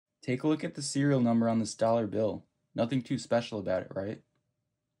Take a look at the serial number on this dollar bill. Nothing too special about it, right?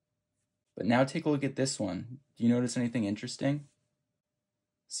 But now take a look at this one. Do you notice anything interesting?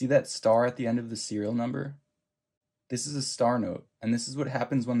 See that star at the end of the serial number? This is a star note, and this is what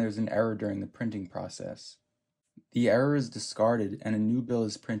happens when there's an error during the printing process. The error is discarded and a new bill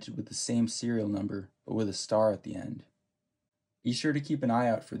is printed with the same serial number, but with a star at the end. Be sure to keep an eye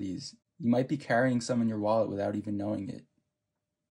out for these. You might be carrying some in your wallet without even knowing it.